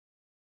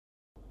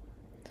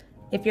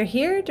If you're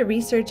here to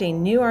research a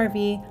new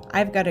RV,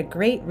 I've got a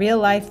great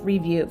real-life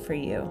review for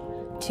you.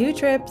 2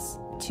 trips,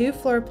 2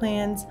 floor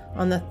plans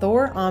on the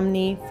Thor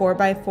OMNI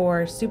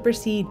 4x4 Super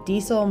C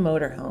diesel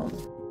motorhome.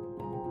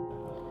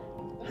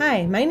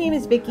 Hi, my name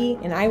is Vicki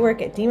and I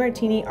work at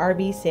DeMartini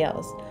RV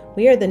Sales.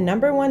 We are the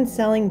 #1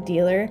 selling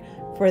dealer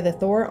for the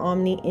Thor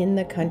OMNI in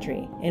the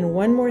country. And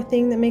one more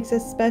thing that makes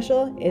us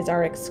special is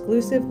our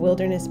exclusive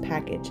wilderness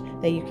package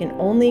that you can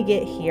only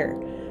get here.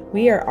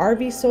 We are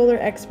RV solar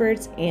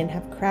experts and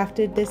have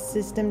crafted this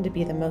system to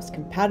be the most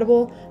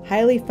compatible,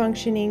 highly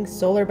functioning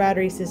solar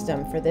battery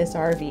system for this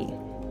RV.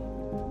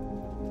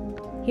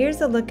 Here's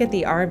a look at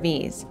the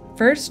RVs.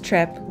 First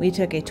trip, we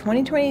took a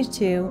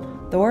 2022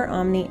 Thor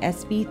OMNI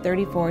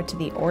SV34 to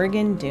the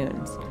Oregon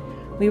dunes.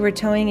 We were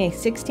towing a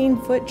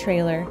 16-foot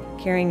trailer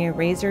carrying a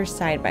RZR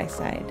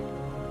side-by-side.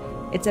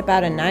 It's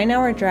about a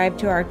 9-hour drive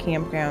to our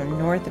campground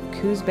north of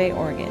Coos Bay,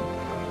 Oregon.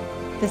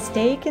 The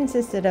stay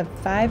consisted of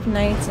 5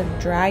 nights of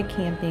dry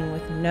camping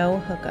with no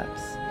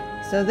hookups,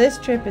 so this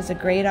trip is a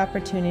great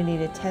opportunity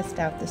to test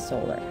out the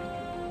solar.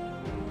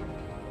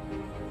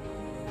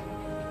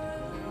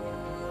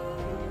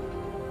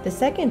 The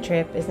second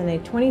trip is in a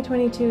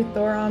 2022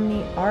 Thor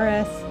OMNI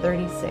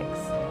RS36.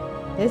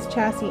 This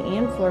chassis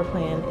and floor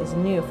plan is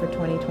new for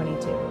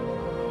 2022.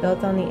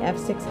 Built on the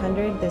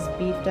F600, this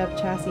beefed up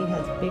chassis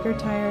has bigger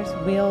tires,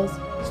 wheels,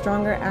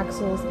 stronger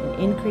axles, and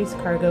increased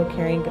cargo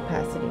carrying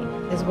capacity,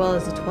 as well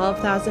as a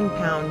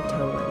 12,000-pound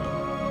tow limit.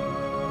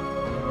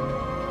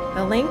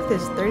 The length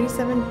is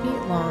 37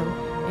 feet long,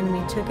 and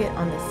we took it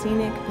on the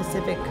scenic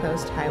Pacific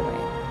Coast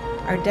Highway.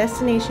 Our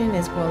destination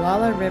is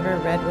Gualala River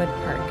Redwood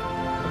Park,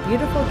 a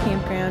beautiful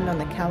campground on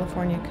the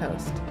California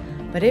coast,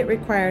 but it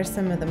requires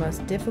some of the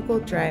most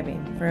difficult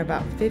driving for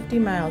about 50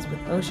 miles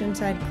with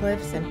oceanside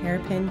cliffs and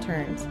hairpin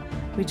turns.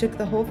 We took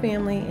the whole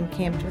family and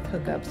camped with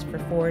hookups for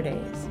 4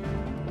 days.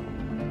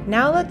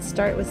 Now let's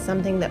start with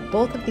something that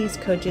both of these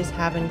coaches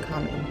have in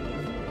common: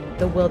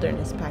 the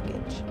wilderness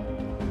package.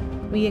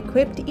 We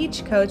equipped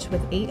each coach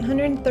with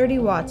 830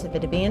 watts of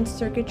advanced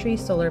circuitry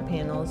solar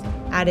panels,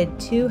 added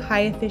 2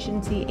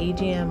 high-efficiency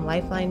AGM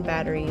Lifeline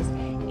batteries,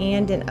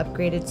 and an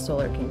upgraded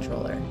solar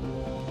controller.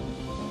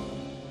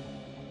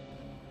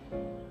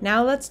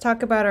 Now let's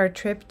talk about our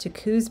trip to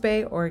Coos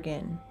Bay,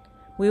 Oregon.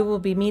 We will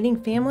be meeting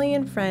family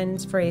and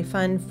friends for a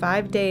fun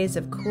 5 days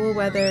of cool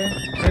weather,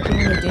 ripping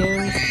the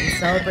dunes, and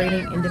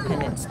celebrating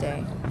Independence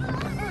Day.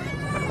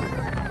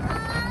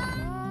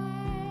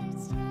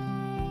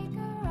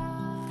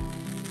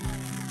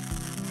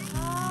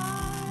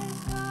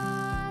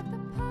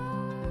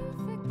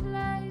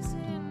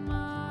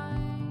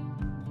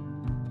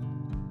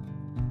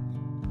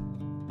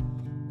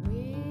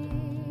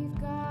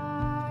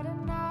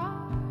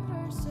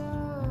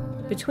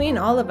 Between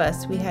all of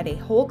us, we had a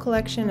whole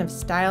collection of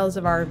styles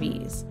of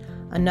RVs,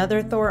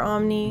 another Thor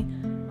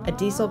OMNI, a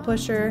diesel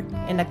pusher,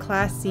 and a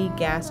Class C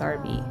gas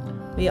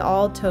RV. We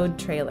all towed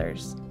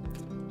trailers.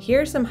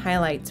 Here are some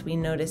highlights we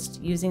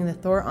noticed using the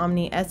Thor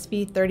OMNI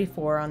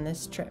SV34 on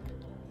this trip.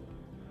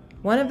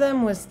 One of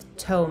them was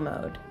tow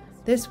mode.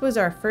 This was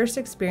our first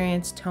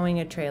experience towing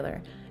a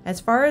trailer.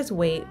 As far as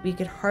weight, we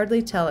could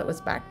hardly tell it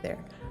was back there.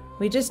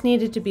 We just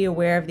needed to be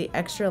aware of the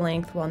extra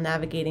length while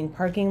navigating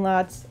parking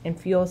lots and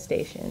fuel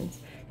stations,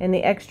 and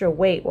the extra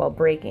weight while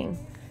braking.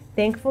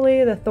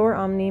 Thankfully, the Thor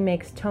OMNI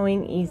makes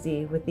towing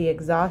easy with the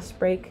exhaust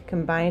brake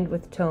combined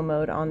with tow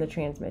mode on the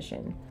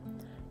transmission.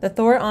 The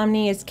Thor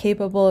OMNI is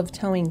capable of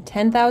towing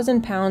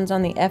 10,000 pounds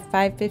on the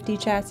F550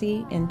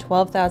 chassis and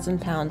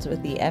 12,000 pounds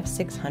with the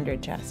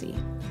F600 chassis.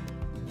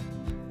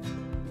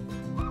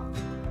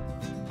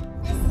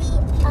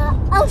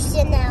 I see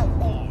ocean out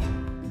there.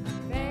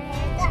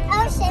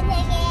 Ocean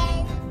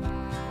again.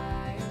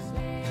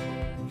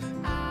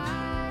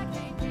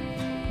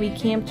 We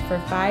camped for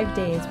 5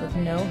 days with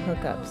no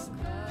hookups.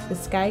 The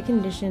sky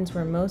conditions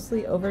were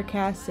mostly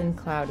overcast and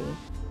cloudy,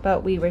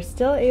 but we were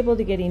still able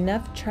to get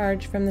enough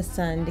charge from the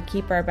sun to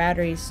keep our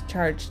batteries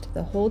charged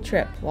the whole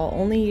trip while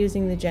only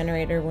using the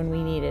generator when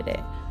we needed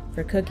it,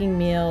 for cooking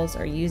meals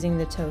or using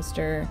the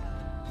toaster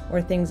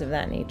or things of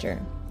that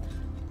nature.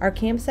 Our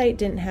campsite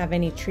didn't have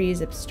any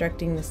trees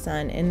obstructing the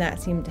sun, and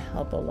that seemed to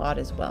help a lot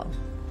as well.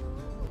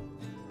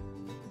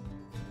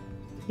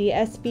 The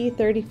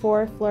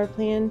SV34 floor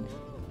plan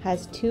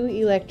has 2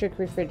 electric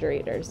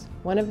refrigerators.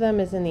 One of them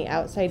is in the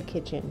outside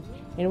kitchen,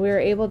 and we were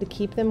able to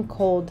keep them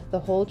cold the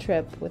whole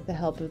trip with the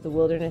help of the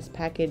Wilderness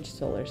Package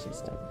solar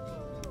system.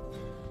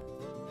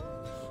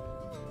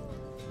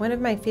 One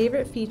of my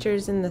favorite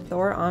features in the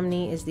Thor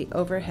OMNI is the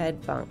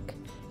overhead bunk.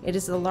 It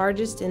is the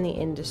largest in the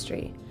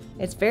industry.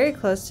 It's very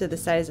close to the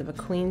size of a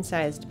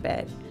queen-sized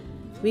bed.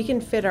 We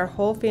can fit our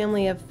whole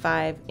family of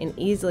 5 and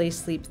easily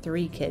sleep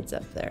 3 kids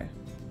up there.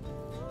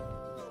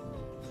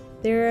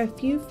 There are a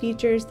few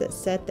features that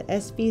set the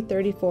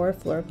SV34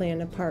 floor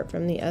plan apart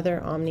from the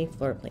other OMNI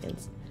floor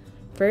plans.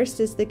 First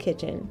is the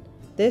kitchen.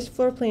 This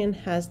floor plan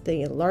has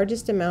the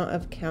largest amount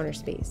of counter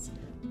space.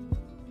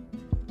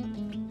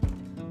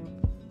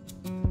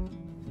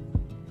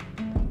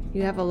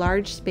 You have a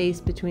large space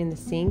between the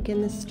sink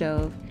and the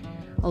stove,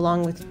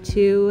 along with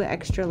 2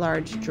 extra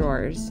large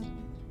drawers.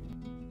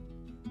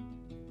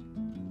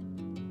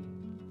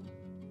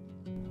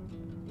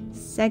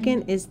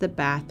 Second is the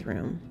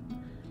bathroom.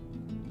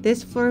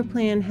 This floor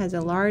plan has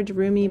a large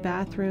roomy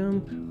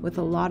bathroom with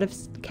a lot of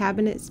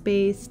cabinet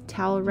space,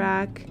 towel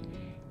rack,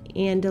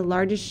 and the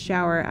largest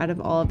shower out of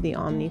all of the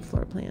Omni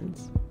floor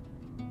plans.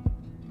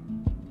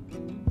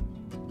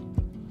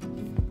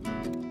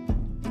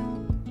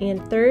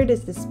 And third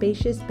is the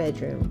spacious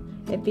bedroom.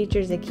 It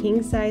features a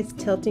king-size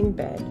tilting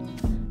bed.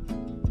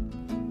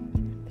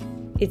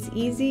 It's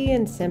easy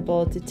and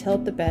simple to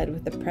tilt the bed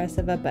with the press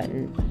of a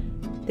button.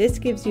 This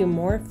gives you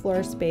more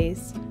floor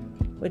space,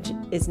 which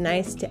is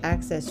nice to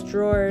access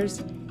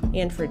drawers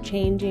and for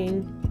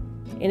changing,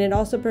 and it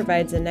also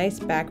provides a nice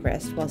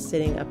backrest while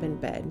sitting up in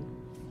bed.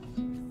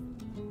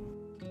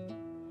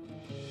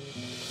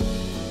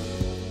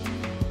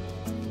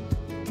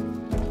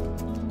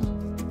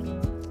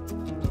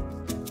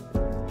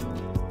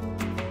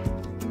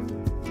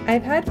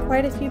 I've had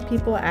quite a few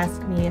people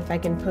ask me if I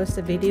can post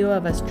a video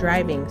of us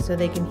driving so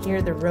they can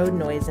hear the road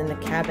noise in the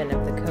cabin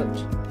of the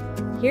coach.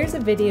 Here's a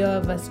video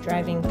of us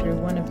driving through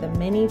one of the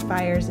many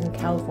fires in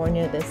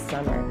California this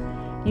summer.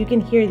 You can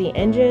hear the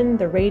engine,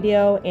 the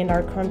radio, and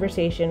our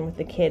conversation with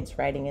the kids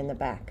riding in the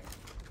back.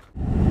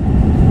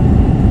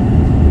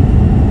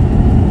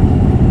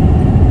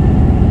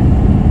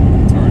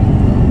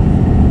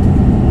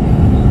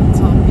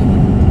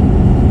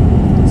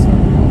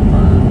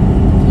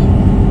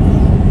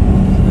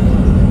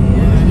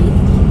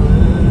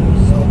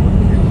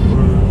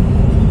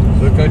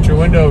 Look out your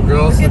window,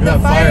 girls. Look at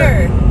that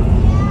fire.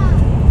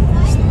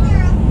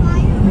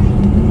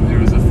 There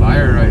was a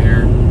fire right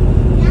here.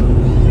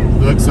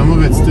 Look, some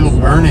of it's still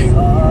burning.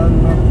 Why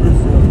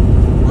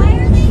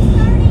are they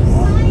starting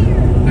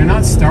fire? They're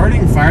not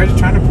starting fires, they're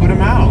trying to put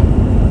them out.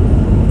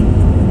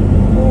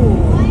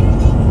 Why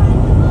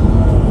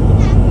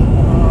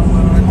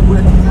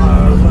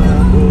are they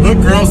Look,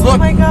 girls, look. Oh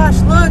my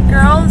gosh, look,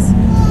 girls.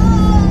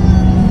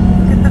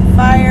 Look at the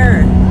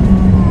fire.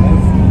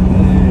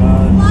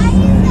 Why is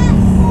that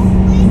whole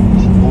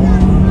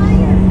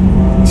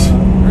place catching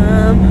on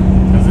fire?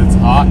 Because it's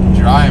hot and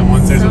dry, and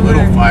once there's a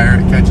little fire,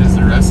 it catches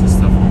the rest of the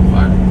stuff on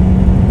fire.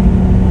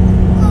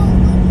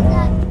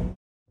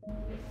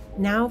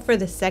 Now for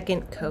the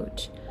second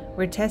coach.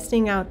 We're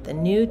testing out the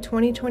new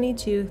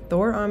 2022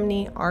 Thor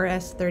OMNI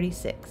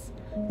RS36.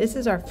 This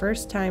is our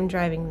first time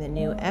driving the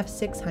new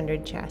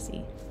F600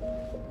 chassis.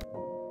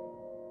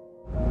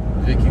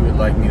 Vicky would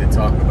like me to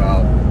talk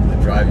about the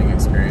driving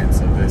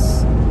experience of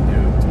this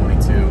new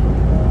 22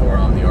 Thor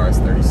OMNI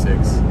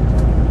RS36.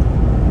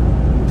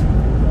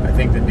 I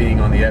think that being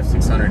on the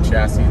F600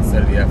 chassis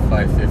instead of the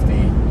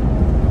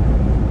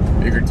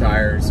F550, bigger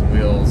tires,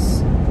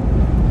 wheels,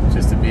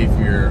 just a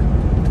beefier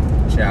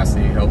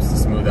chassis helps to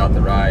smooth out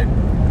the ride.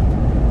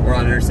 We're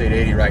on Interstate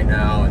 80 right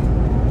now,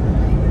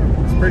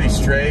 and it's pretty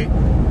straight,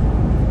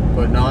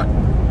 but not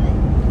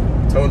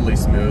totally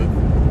smooth.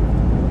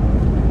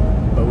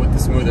 But with the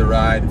smoother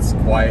ride, it's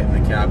quiet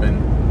in the cabin.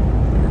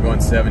 And we're going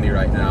 70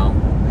 right now,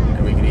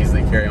 and we can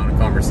easily carry on a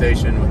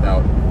conversation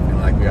without feeling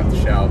like we have to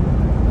shout.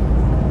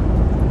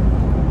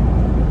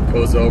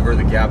 Goes over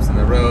the gaps in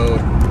the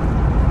road,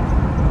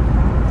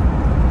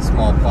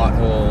 small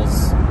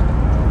potholes,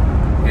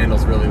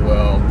 handles really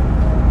well.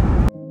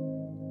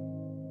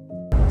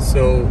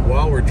 So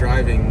while we're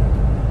driving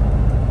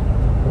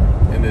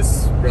in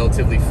this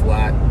relatively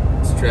flat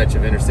stretch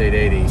of Interstate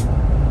 80,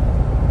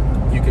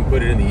 you can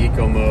put it in the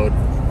eco mode.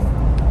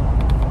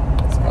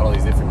 It's got all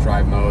these different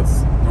drive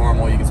modes.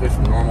 Normal, you can switch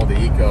from normal to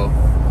eco.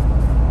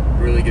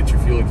 Really get your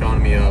fuel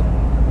economy up.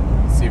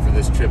 See, for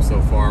this trip so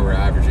far, we're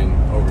averaging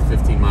over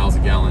 15 miles a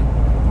gallon.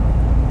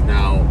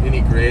 Now, any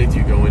grades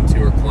you go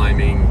into or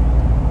climbing,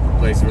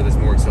 places where there's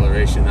more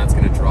acceleration, that's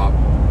going to drop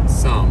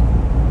some.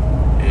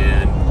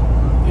 And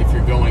if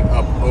you're going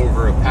up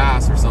over a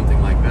pass or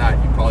something like that,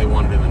 you probably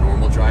want it in the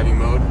normal driving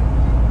mode,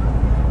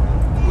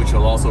 which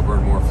will also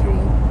burn more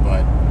fuel.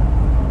 But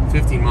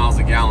 15 miles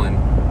a gallon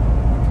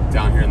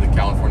down here in the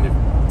California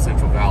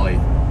Central Valley,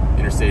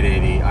 Interstate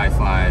 80,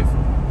 I-5,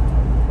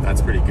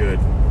 that's pretty good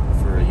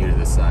for a unit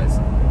this size.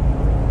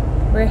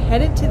 We're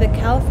headed to the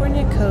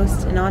California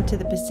coast and onto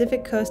the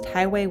Pacific Coast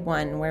Highway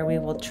 1, where we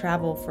will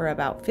travel for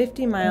about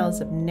 50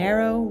 miles of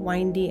narrow,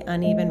 windy,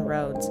 uneven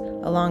roads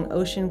along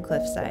ocean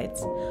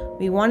cliffsides.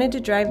 We wanted to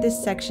drive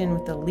this section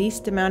with the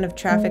least amount of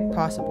traffic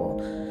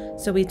possible,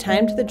 so we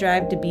timed the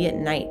drive to be at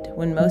night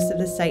when most of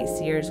the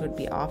sightseers would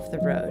be off the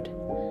road.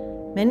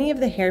 Many of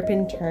the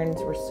hairpin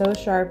turns were so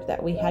sharp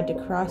that we had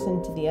to cross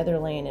into the other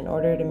lane in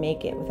order to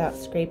make it without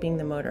scraping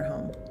the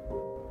motorhome.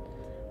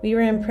 We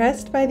were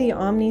impressed by the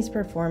Omni's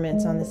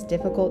performance on this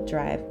difficult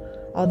drive.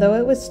 Although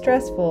it was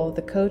stressful,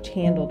 the coach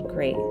handled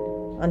great.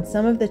 On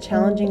some of the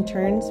challenging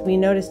turns, we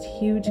noticed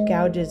huge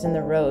gouges in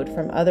the road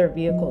from other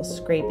vehicles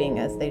scraping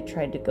as they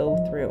tried to go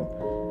through.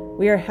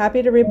 We are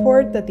happy to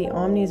report that the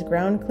Omni's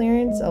ground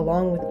clearance,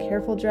 along with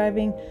careful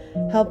driving,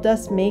 helped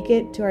us make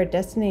it to our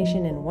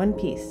destination in one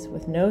piece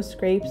with no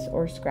scrapes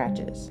or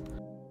scratches.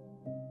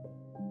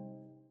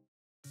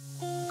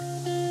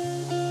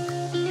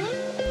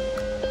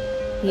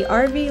 The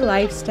RV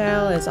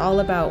lifestyle is all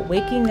about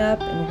waking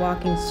up and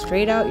walking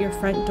straight out your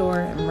front door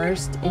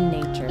immersed in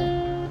nature.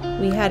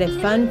 We had a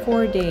fun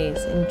 4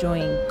 days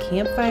enjoying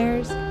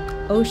campfires,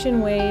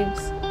 ocean waves,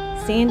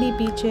 sandy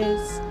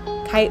beaches,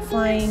 kite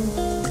flying,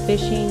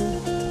 fishing,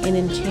 and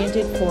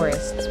enchanted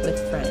forests with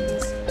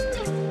friends.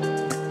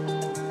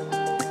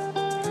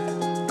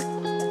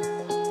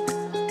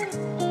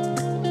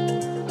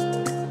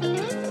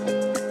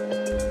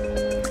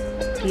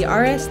 The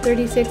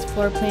RS36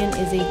 floor plan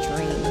is a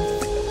dream.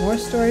 More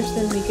storage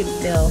than we could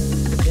fill,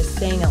 which is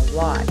saying a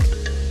lot.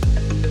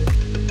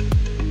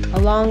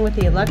 Along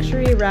with a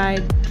luxury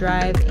ride,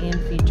 drive, and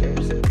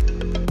features.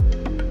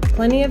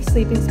 Plenty of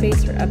sleeping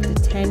space for up to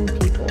 10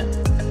 people.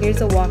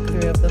 Here's a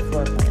walkthrough of the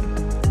floor plan.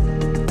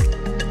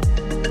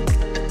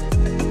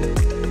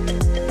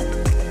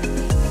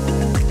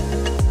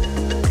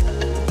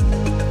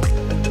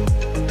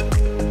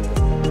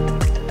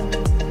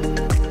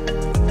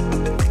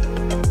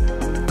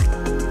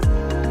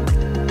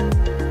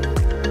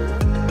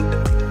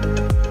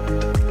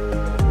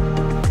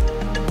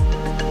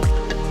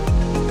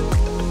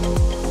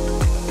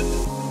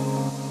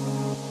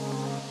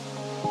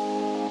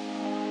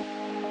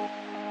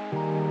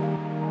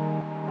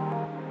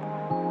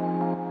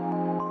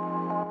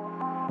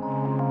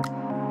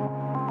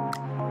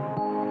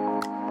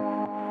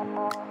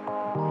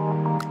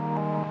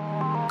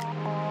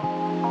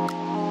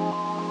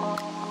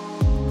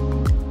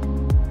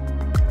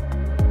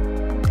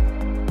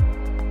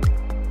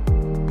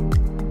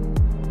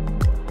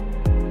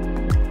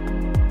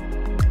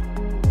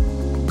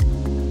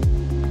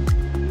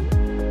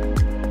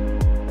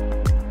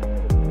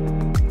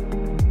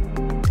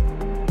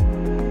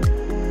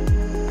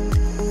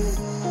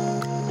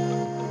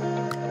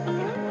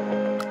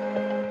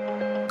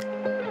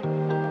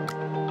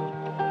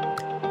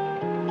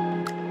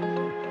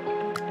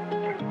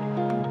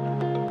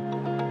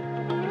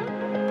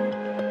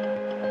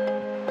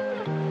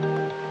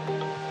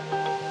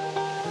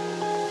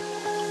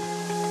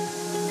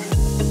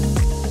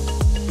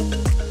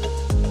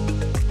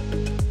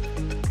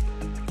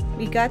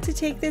 We got to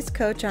take this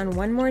coach on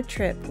one more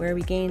trip where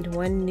we gained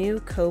one new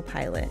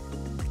co-pilot.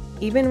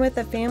 Even with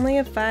a family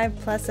of 5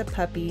 plus a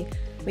puppy,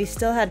 we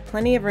still had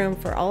plenty of room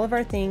for all of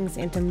our things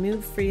and to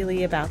move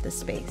freely about the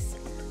space.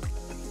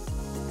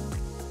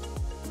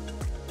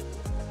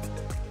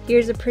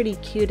 Here's a pretty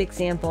cute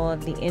example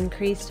of the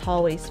increased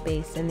hallway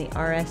space in the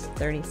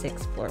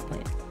RS36 floor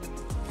plan.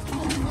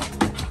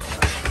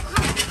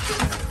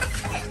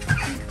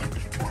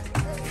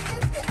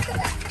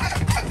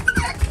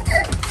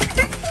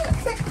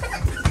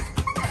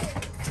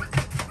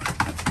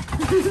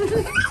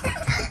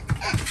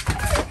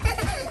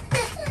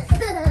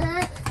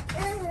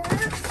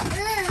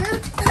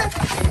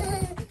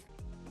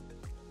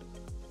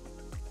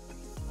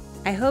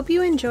 I hope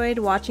you enjoyed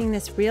watching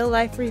this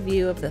real-life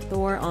review of the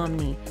Thor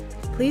OMNI.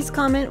 Please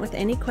comment with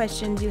any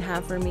questions you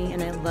have for me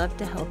and I'd love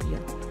to help you.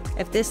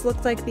 If this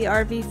looked like the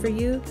RV for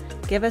you,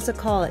 give us a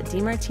call at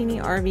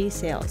DeMartini RV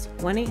Sales,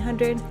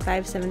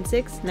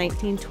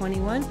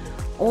 1-800-576-1921,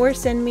 or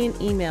send me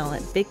an email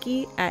at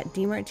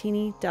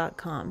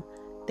vicky@demartini.com.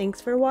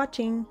 Thanks for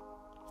watching.